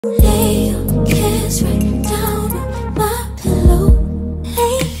Lay your kiss right down on my pillow.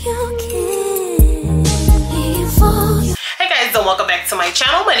 Lay your kiss for you. Hey guys, and welcome back to my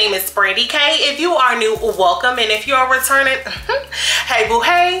channel. My name is Brandi K. If you are new, welcome, and if you are returning, hey boo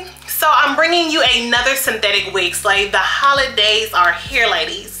hey. So I'm bringing you another synthetic wig slay. The holidays are here,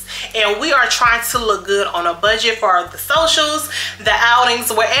 ladies, and we are trying to look good on a budget for the socials, the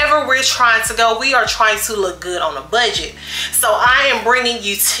outings, wherever we're trying to go. We are trying to look good on a budget. So I am bringing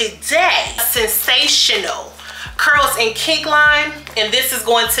you today a Sensationnel curls and kink line, and this is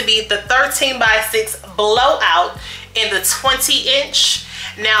going to be the 13x6 blowout in the 20-inch.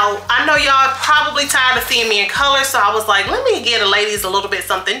 Now I know y'all probably tired of seeing me in color, so I was like, let me get the ladies a little bit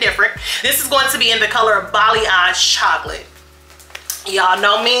something different. This is going to be in the color of Balayage chocolate. Y'all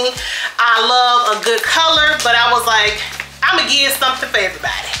know me, I love a good color, but I was like, I'm gonna give something for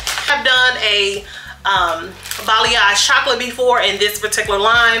everybody. I've done a Balayage chocolate before in this particular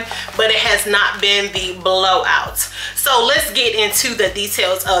line, but it has not been the blowout. So let's get into the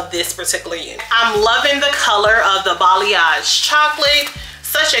details of this particular unit. I'm loving the color of the Balayage chocolate.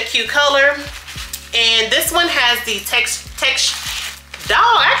 Such a cute color. And this one has the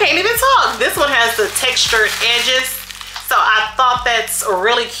I can't even talk. This one has the textured edges. So I thought that's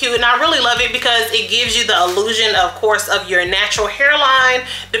really cute, and I really love it because it gives you the illusion, of course, of your natural hairline,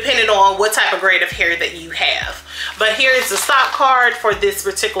 depending on what type of grade of hair that you have. But here is the stock card for this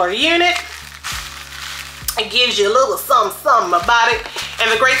particular unit. It gives you a little something about it.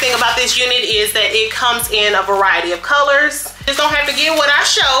 And the great thing about this unit is that it comes in a variety of colors. You just don't have to get what I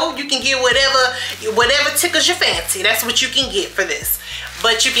showed. You can get whatever tickles your fancy. That's what you can get for this.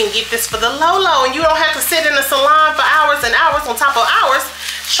 But you can get this for the low, and you don't have to sit in the salon for hours and hours on top of hours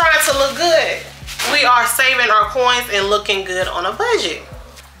trying to look good. We are saving our coins and looking good on a budget.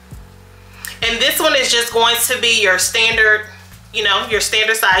 And this one is just going to be your standard, you know, your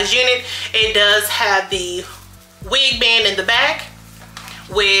standard size unit. It does have the wig band in the back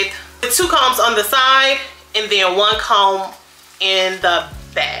with the 2 combs on the side and then 1 comb in the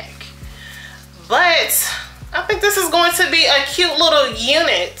back. But I think this is going to be a cute little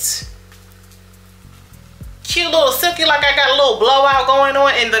unit. Cute little silky, like I got a little blowout going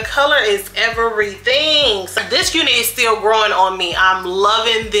on, and the color is everything. So this unit is still growing on me. I'm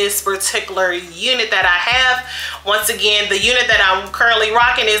loving this particular unit that I have. Once again, the unit that I'm currently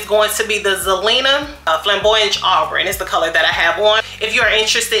rocking is going to be the Zelina Flamboyant Auburn. It's the color that I have on. If you are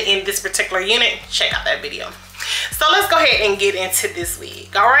interested in this particular unit, check out that video. So let's go ahead and get into this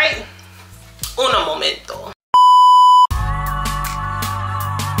wig, all right? Uno momento.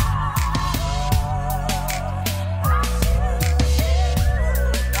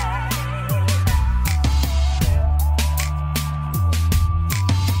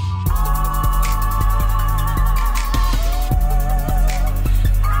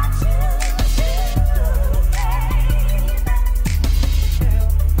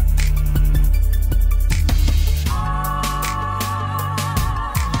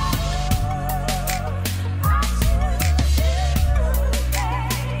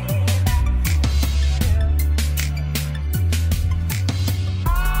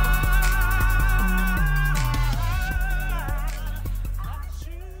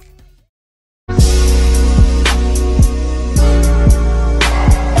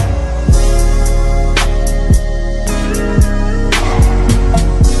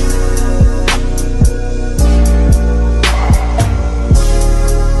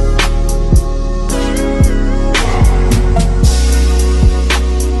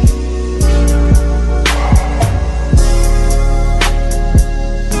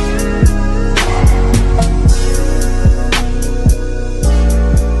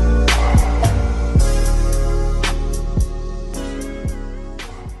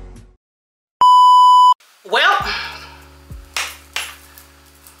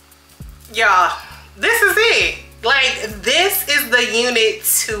 Y'all, this is it. Like, this is the unit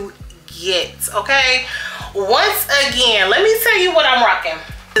to get, okay? Once again, let me tell you what I'm rocking.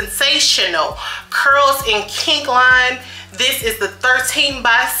 Sensationnel curls and kink line. This is the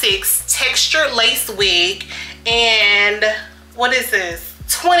 13x6 textured lace wig, and what is this?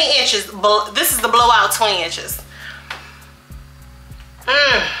 20 inches. This is the blowout 20 inches.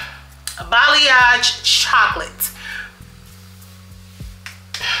 Balayage chocolate.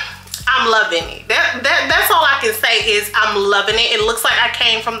 I'm loving it. That's all I can say is I'm loving it. It looks like I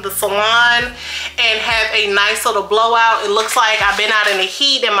came from the salon and have a nice little blowout. It looks like I've been out in the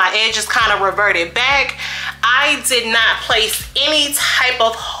heat and my edges kind of reverted back. I did not place any type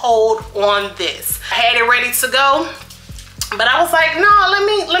of hold on this. I had it ready to go. But I was like,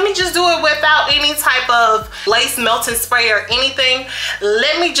 no, let me just do it without any type of lace melting spray or anything.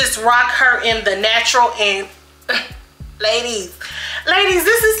 Let me just rock her in the natural. And ladies,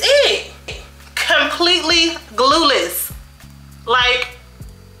 this is it. Completely glueless. Like,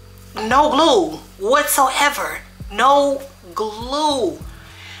 no glue whatsoever. No glue.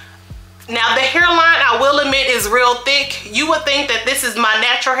 Now the hairline, I will admit, is real thick. You would think that this is my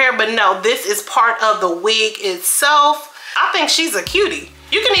natural hair, but no, this is part of the wig itself. I think she's a cutie.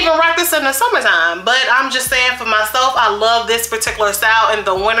 You can even rock this in the summertime, but I'm just saying for myself, I love this particular style in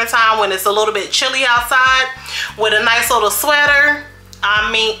the wintertime when it's a little bit chilly outside with a nice little sweater. I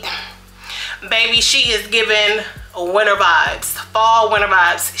mean, baby, she is giving winter vibes, fall winter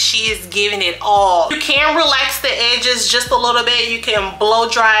vibes. She is giving it all. You can relax the edges just a little bit. You can blow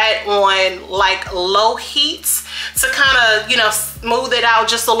dry it on like low heats to kind of, you know, smooth it out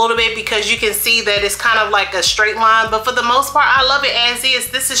just a little bit, because you can see that it's kind of like a straight line. But for the most part, I love it as is.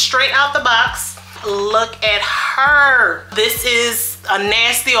 This is straight out the box. Look at her. This is a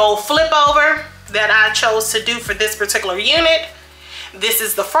nasty old flip over that I chose to do for this particular unit. This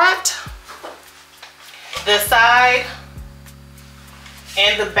is the front, the side,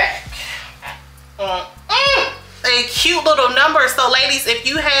 and the back. A cute little number. So ladies, if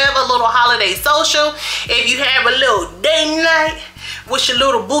you have a little holiday social, if you have a little day night with your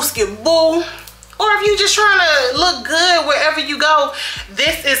little booski boo, or if you're just trying to look good wherever you go,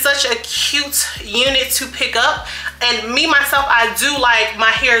 this is such a cute unit to pick up. And me myself, I do like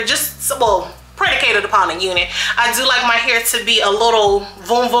my hair just, well, predicated upon a unit, I do like my hair to be a little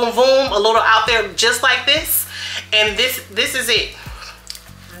boom boom boom, a little out there, just like this. And this is it.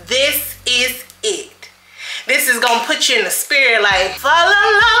 This is it. This is gonna put you in the spirit, like fa la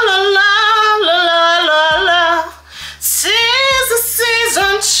la la la la la la. 'Tis the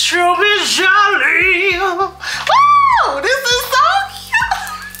season to be jolly. Woo! This is so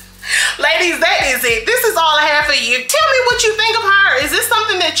cute. Ladies, that is it. This is all I have for you. Tell me what you think of her. Is this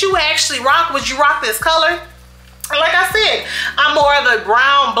something that you actually rock? Would you rock this color? Like I said, I'm more of a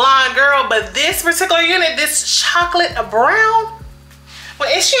brown blonde girl, but this particular unit, this chocolate brown. Well,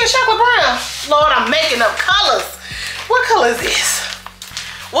 is she a chocolate brown? Lord, I'm making up colors. What color is this?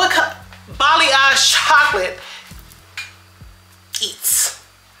 What color? Balayage chocolate eats.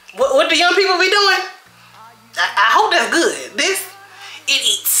 What do young people be doing? I hope that's good. This, it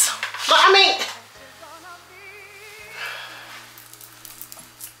eats. But I mean,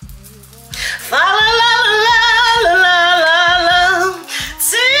 la la la la la la la.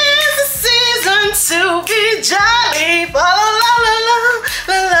 'Tis the season to be jolly. La la la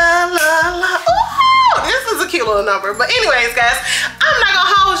la la la la. Ooh, this is a cute little number. But anyways, guys, I'm not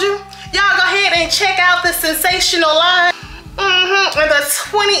gonna hold you. Y'all go ahead and check out the Sensational line. And the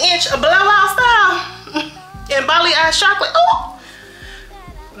 20-inch blowout style in Balayage chocolate. Oh,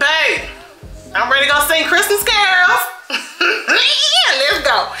 babe, I'm ready to go sing Christmas carols. Yeah, let's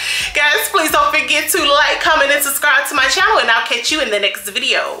go. Guys, please don't forget to like, comment, and subscribe to my channel, and I'll catch you in the next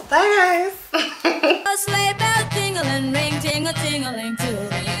video. Bye, guys. A sleigh bell tingling, ring, ting-a-ting-a-ling too.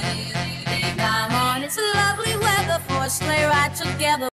 Come on, it's a lovely weather for a sleigh ride together.